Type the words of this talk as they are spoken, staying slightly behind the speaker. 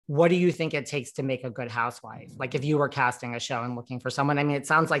What do you think it takes to make a good housewife? Like if you were casting a show and looking for someone, I mean, it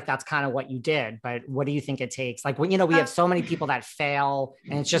sounds like that's kind of what you did, but what do you think it takes? Like, when, we have so many people that fail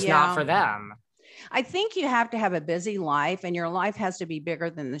and it's just not for them. I think you have to have a busy life, and your life has to be bigger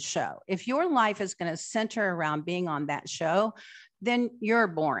than the show. If your life is going to center around being on that show, then you're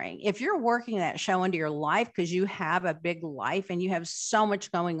boring. If you're working that show into your life because you have a big life and you have so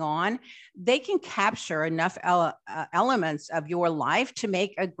much going on, they can capture enough elements of your life to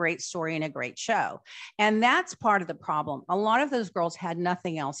make a great story and a great show. And that's part of the problem. A lot of those girls had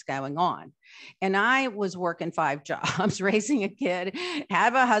nothing else going on. And I was working 5 jobs, raising a kid,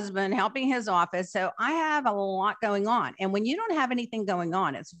 have a husband, helping his office. So I have a lot going on. And when you don't have anything going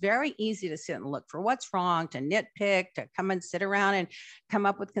on, it's very easy to sit and look for what's wrong, to nitpick, to come and sit around and come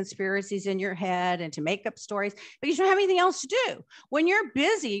up with conspiracies in your head and to make up stories because you don't have anything else to do. When you're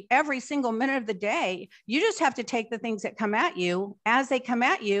busy every single minute of the day, you just have to take the things that come at you as they come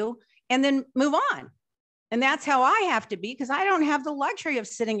at you and then move on. And that's how I have to be, because I don't have the luxury of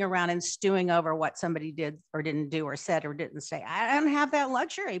sitting around and stewing over what somebody did or didn't do or said or didn't say. I don't have that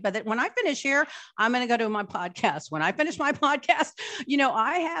luxury. But when I finish here, I'm going to go to my podcast. When I finish my podcast,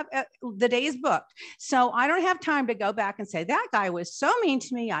 I have the day's booked. So I don't have time to go back and say, that guy was so mean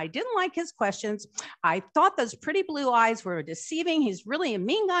to me. I didn't like his questions. I thought those pretty blue eyes were deceiving. He's really a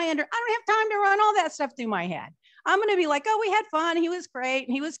mean guy. I don't have time to run all that stuff through my head. I'm going to be like, oh, we had fun. He was great.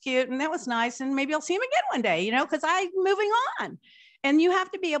 And he was cute. And that was nice. And maybe I'll see him again one day, because I'm moving on. And you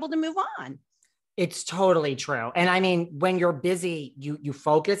have to be able to move on. It's totally true. And I mean, when you're busy, you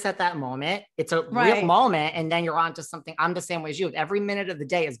focus at that moment. It's a real moment. And then you're on to something. I'm the same way as you. Every minute of the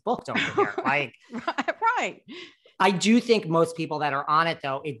day is booked over here. Like, right. I do think most people that are on it,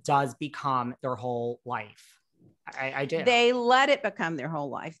 though, it does become their whole life. I do. They let it become their whole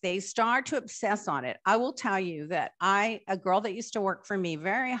life. They start to obsess on it. I will tell you that a girl that used to work for me,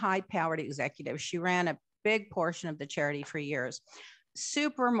 very high powered executive, she ran a big portion of the charity for years.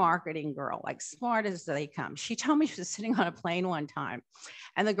 Super marketing girl, like smart as they come. She told me she was sitting on a plane one time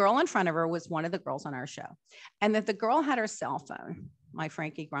and the girl in front of her was one of the girls on our show. And that the girl had her cell phone, my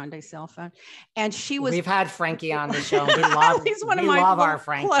Frankie Grande cell phone. And we've had Frankie on the show. We love, he's one of my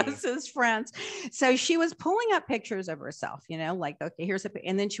closest friends. So she was pulling up pictures of herself, like, okay, here's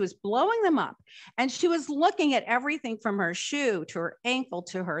and then she was blowing them up and she was looking at everything from her shoe to her ankle,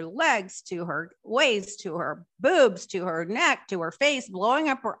 to her legs, to her waist, to her boobs, to her neck, to her face, blowing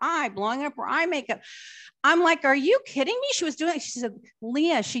up her eye makeup. I'm like, are you kidding me? She said,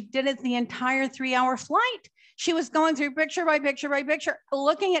 Lea, she did it the entire 3-hour flight. She was going through picture by picture by picture,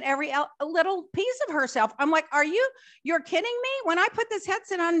 looking at every little piece of herself. I'm like, you're kidding me? When I put this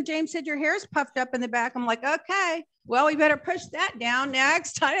headset on, James said, your hair's puffed up in the back. I'm like, okay, well, we better push that down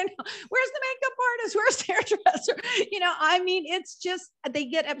next. I don't know. Where's the makeup artist? Where's the hairdresser? It's just, they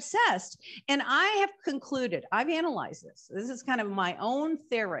get obsessed. And I have concluded, I've analyzed this. This is kind of my own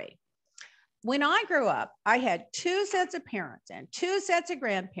theory. When I grew up, I had 2 sets of parents and 2 sets of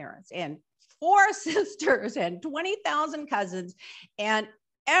grandparents and 4 sisters and 20,000 cousins, and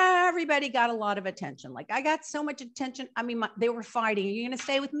everybody got a lot of attention. Like, I got so much attention. I mean, they were fighting. Are you going to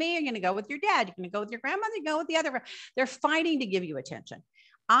stay with me? Are you going to go with your dad? You're going to go with your grandmother? You go with the other. They're fighting to give you attention.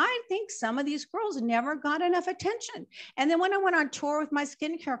 I think some of these girls never got enough attention. And then when I went on tour with my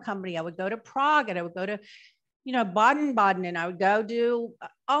skincare company, I would go to Prague and I would go to Baden-Baden, and I would go do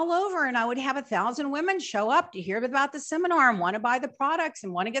all over, and I would have 1,000 women show up to hear about the seminar and want to buy the products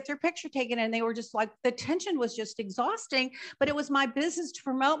and want to get their picture taken. And they were just like, the tension was just exhausting, but it was my business to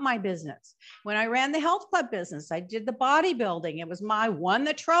promote my business. When I ran the health club business, I did the bodybuilding. It was won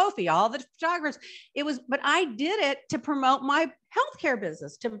the trophy, all the photographers. But I did it to promote my healthcare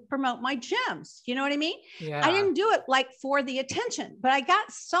business, to promote my gyms. You know what I mean? Yeah. I didn't do it like for the attention, but I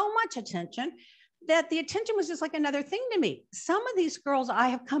got so much attention that the attention was just like another thing to me. Some of these girls, I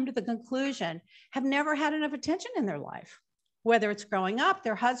have come to the conclusion, have never had enough attention in their life, whether it's growing up,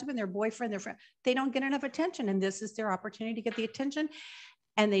 their husband, their boyfriend, their friend, they don't get enough attention. And this is their opportunity to get the attention.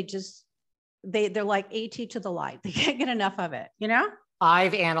 And they're like AT to the light. They can't get enough of it,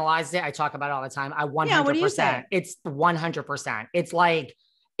 I've analyzed it. I talk about it all the time. 100%. Yeah, what do you say? It's 100%. It's like,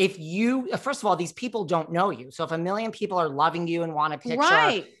 first of all, these people don't know you. So if 1 million people are loving you and want a picture,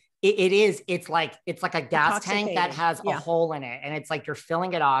 right. It's like a gas tank that has a hole in it, and it's like you're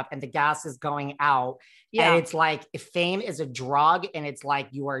filling it up and the gas is going out. Yeah. And it's like, if fame is a drug, and it's like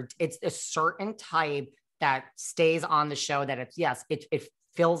it's a certain type that stays on the show, that it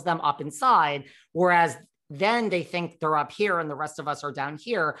fills them up inside. Whereas then they think they're up here and the rest of us are down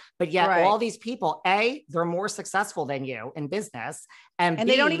here. But yet all these people, A, they're more successful than you in business. And B,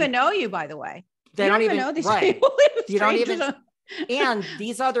 they don't even know you, by the way. They don't even know these people. You don't even. And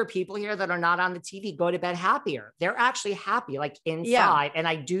these other people here that are not on the TV go to bed happier. They're actually happy, like inside. And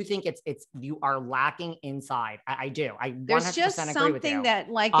I do think it's you are lacking inside. I do. I 100% There's just agree with something you. that,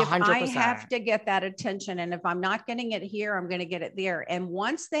 like, 100%. if I have to get that attention, and if I'm not getting it here, I'm going to get it there. And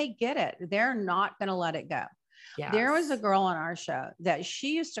once they get it, they're not going to let it go. Yes. There was a girl on our show that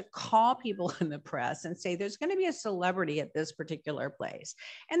she used to call people in the press and say, there's going to be a celebrity at this particular place.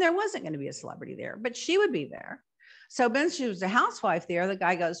 And there wasn't going to be a celebrity there, but she would be there. So when she was a housewife there, the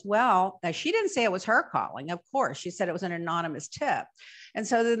guy goes, well, now she didn't say it was her calling. Of course, she said it was an anonymous tip. And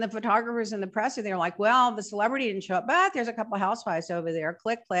so then the photographers and the press, they're like, well, the celebrity didn't show up, but there's a couple of housewives over there.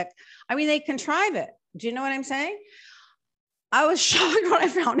 Click, click. I mean, they contrive it. Do you know what I'm saying? I was shocked when I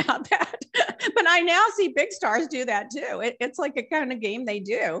found out that, but I now see big stars do that too. It's like a kind of game they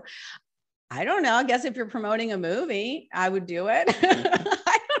do. I don't know. I guess if you're promoting a movie, I would do it.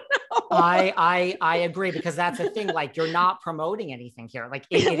 I agree, because that's the thing. Like, you're not promoting anything here. Like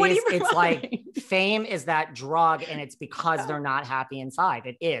it's like fame is that drug, and it's because they're not happy inside.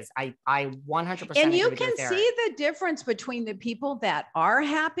 It is. I 100%. And you can see the difference between the people that are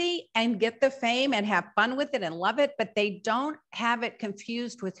happy and get the fame and have fun with it and love it, but they don't have it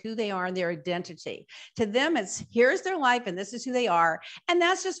confused with who they are and their identity. To them, it's here's their life and this is who they are. And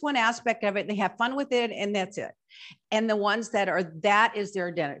that's just one aspect of it. They have fun with it and that's it. And the ones that is their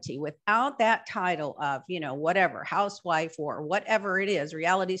identity without that title of, whatever, housewife or whatever it is,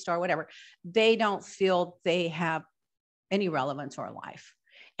 reality star, whatever, they don't feel they have any relevance or life.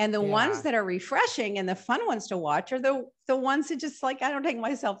 And the ones that are refreshing and the fun ones to watch are the ones that just like, I don't take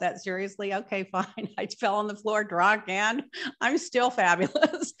myself that seriously. Okay, fine. I fell on the floor drunk and I'm still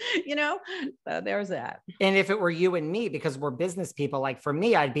fabulous, so there's that. And if it were you and me, because we're business people, like for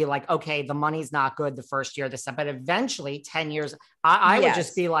me, I'd be like, okay, the money's not good the first year, but eventually 10 years, I would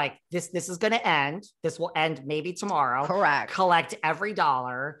just be like, this is going to end. This will end maybe tomorrow. Correct. Collect every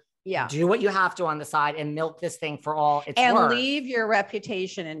dollar. Yeah. Do what you have to on the side and milk this thing for all it's and worth. Leave your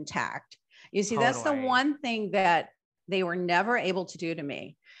reputation intact. You see, That's the one thing that they were never able to do to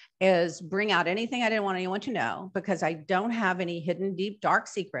me, is bring out anything I didn't want anyone to know, because I don't have any hidden, deep, dark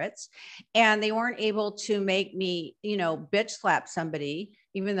secrets. And they weren't able to make me, bitch slap somebody,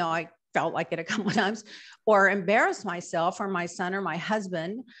 even though I felt like it a couple of times, or embarrass myself or my son or my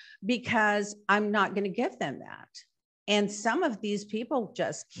husband, because I'm not going to give them that. And some of these people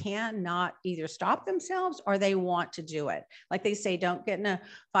just cannot either stop themselves or they want to do it. Like they say, don't get in a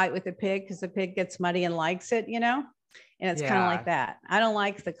fight with a pig because the pig gets muddy and likes it, And it's kind of like that. I don't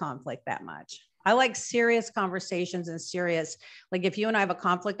like the conflict that much. I like serious conversations and serious, like if you and I have a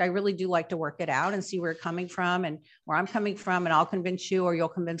conflict, I really do like to work it out and see where you're coming from and where I'm coming from. And I'll convince you, or you'll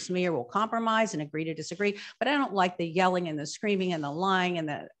convince me, or we'll compromise and agree to disagree. But I don't like the yelling and the screaming and the lying and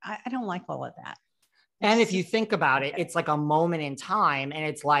I don't like all of that. And if you think about it, it's like a moment in time, and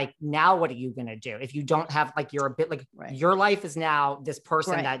it's like, now what are you going to do? If you don't have, like, you're a bit like your life is now this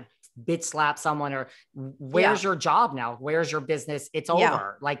person that bitch slapped someone, or where's your job now? Where's your business? It's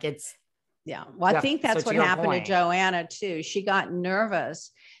over. Like it's. Yeah. Well, I think that's what happened to Joanna too. She got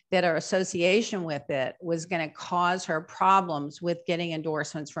nervous that her association with it was going to cause her problems with getting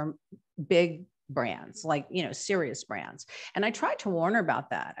endorsements from big brands, like, serious brands. And I tried to warn her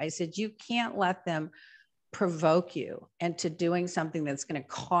about that. I said, you can't let them provoke you into doing something that's going to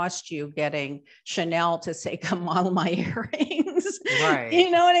cost you getting Chanel to say, come model my earrings. Right.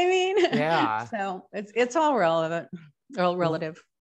 You know what I mean? Yeah. So it's all relevant or relative.